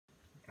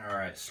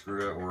Alright,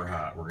 screw it, we're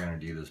hot. We're gonna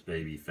do this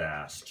baby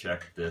fast.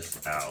 Check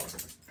this out.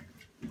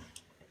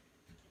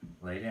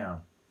 Lay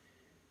down.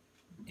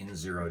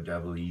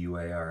 N0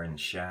 WAR in the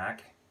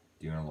shack.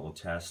 Doing a little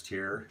test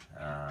here.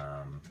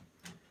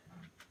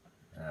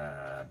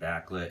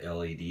 Backlit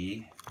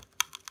LED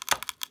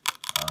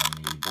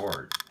on the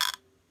board.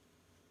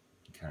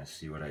 You kind of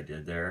see what I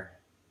did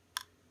there.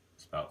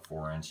 It's about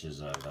 4 inches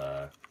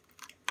of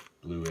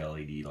blue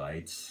LED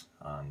lights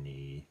on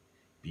the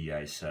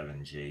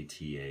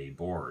BI7JTA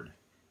board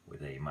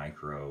with a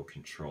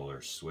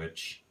microcontroller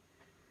switch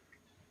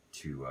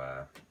to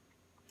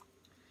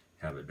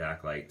have it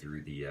backlight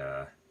through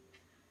the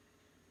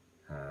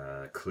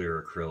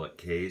clear acrylic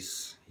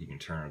case. You can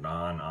turn it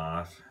on,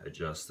 off,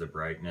 adjust the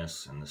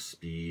brightness and the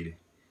speed,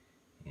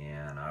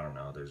 and I don't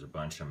know, there's a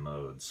bunch of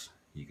modes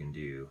you can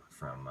do,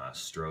 from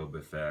strobe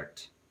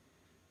effect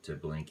to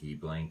blinky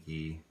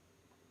blinky,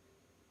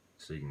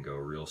 so you can go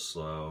real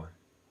slow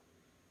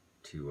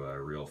to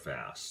real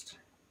fast.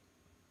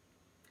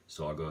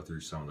 So I'll go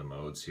through some of the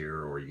modes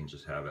here, or you can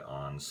just have it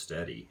on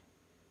steady,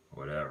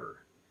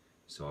 whatever.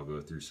 So I'll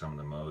go through some of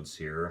the modes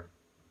here.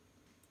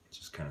 It's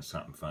just kind of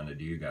something fun to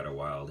do. Got a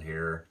wild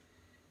hair,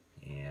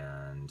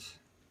 and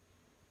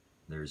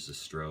there's the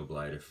strobe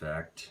light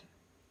effect.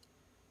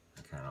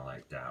 I kind of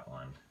like that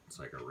one. It's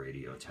like a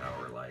radio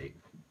tower light.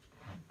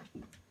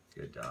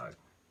 Good dog.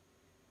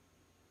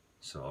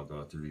 So I'll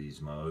go through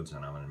these modes,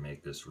 and I'm going to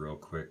make this real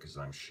quick because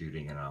I'm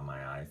shooting it on my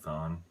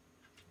iPhone.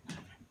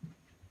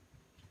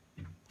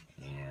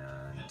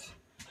 And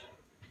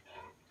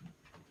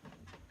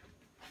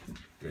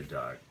good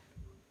dog.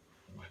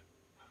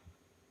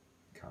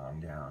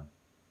 Calm down.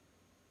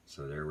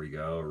 So there we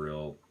go.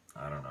 Real,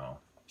 I don't know,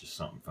 just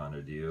something fun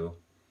to do.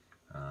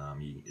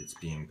 It's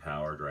being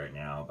powered right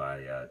now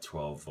by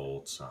 12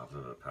 volts off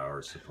of a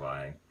power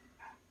supply.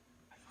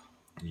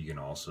 You can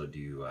also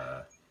do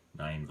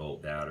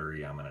 9-volt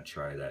battery. I'm going to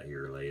try that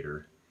here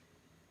later.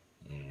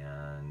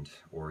 And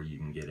or you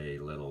can get a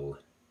little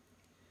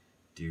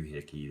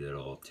doohickey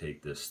that'll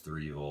take this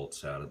 3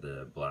 volts out of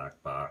the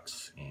black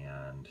box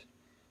and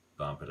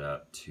bump it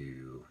up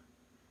to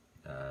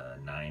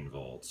 9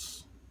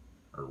 volts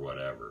or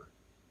whatever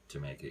to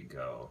make it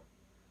go.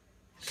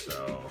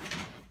 So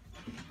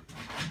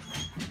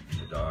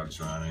the dog's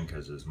running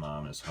because his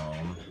mom is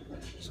home,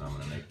 so I'm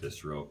going to make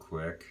this real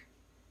quick.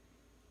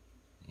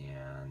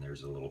 And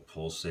there's a little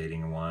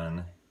pulsating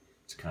one.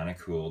 It's kind of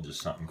cool,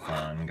 just something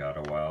fun. Got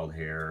a wild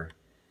hair,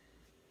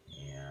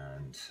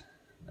 and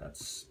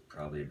that's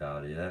probably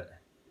about it.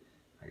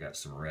 I got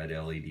some red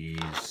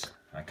LEDs.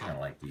 I kind of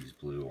like these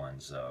blue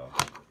ones though.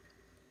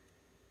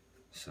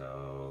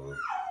 So,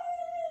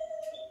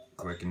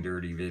 quick and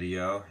dirty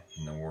video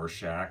in the War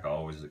Shack,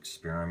 always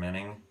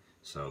experimenting.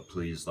 So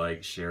please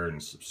like, share,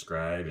 and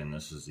subscribe. And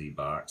this is the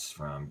box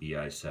from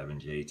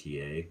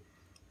BI7JTA.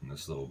 And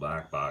this little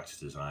black box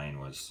design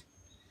was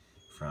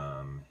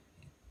from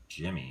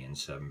Jimmy in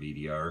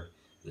 7VDR.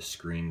 The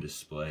screen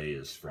display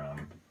is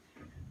from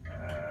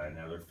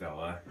another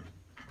fella.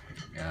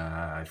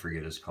 I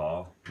forget his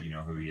call. You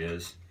know who he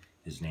is.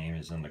 His name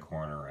is in the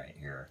corner right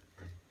here.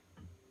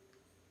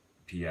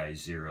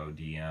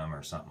 PI0DM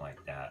or something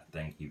like that.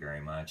 Thank you very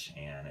much.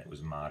 And it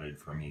was modded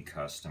for me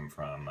custom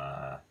from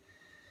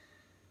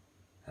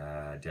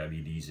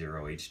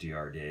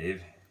WD0HDR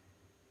Dave.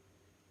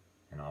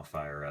 And I'll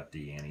fire up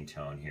the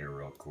Antitone here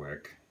real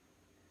quick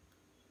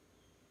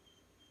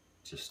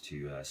just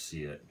to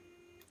see it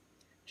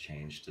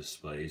change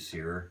displays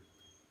here.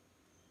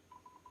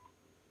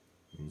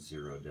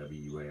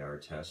 N0 WAR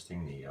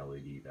testing, the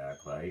LED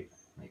backlight.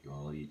 Making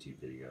a little YouTube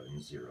video.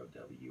 N0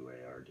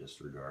 WAR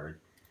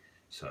disregard.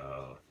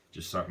 So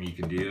just something you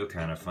can do,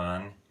 kind of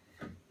fun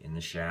in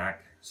the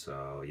shack.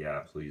 So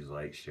yeah, please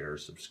like, share,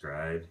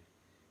 subscribe,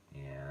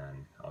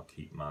 and I'll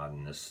keep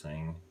modding this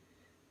thing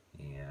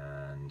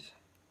and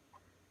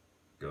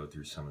go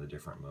through some of the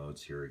different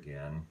modes here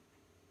again.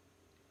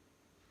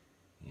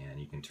 And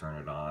you can turn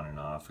it on and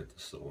off with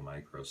this little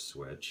micro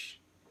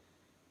switch.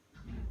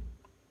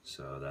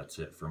 So that's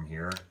it from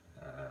here.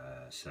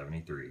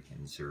 73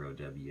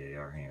 N0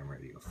 WAR ham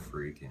radio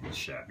freak in the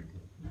shack.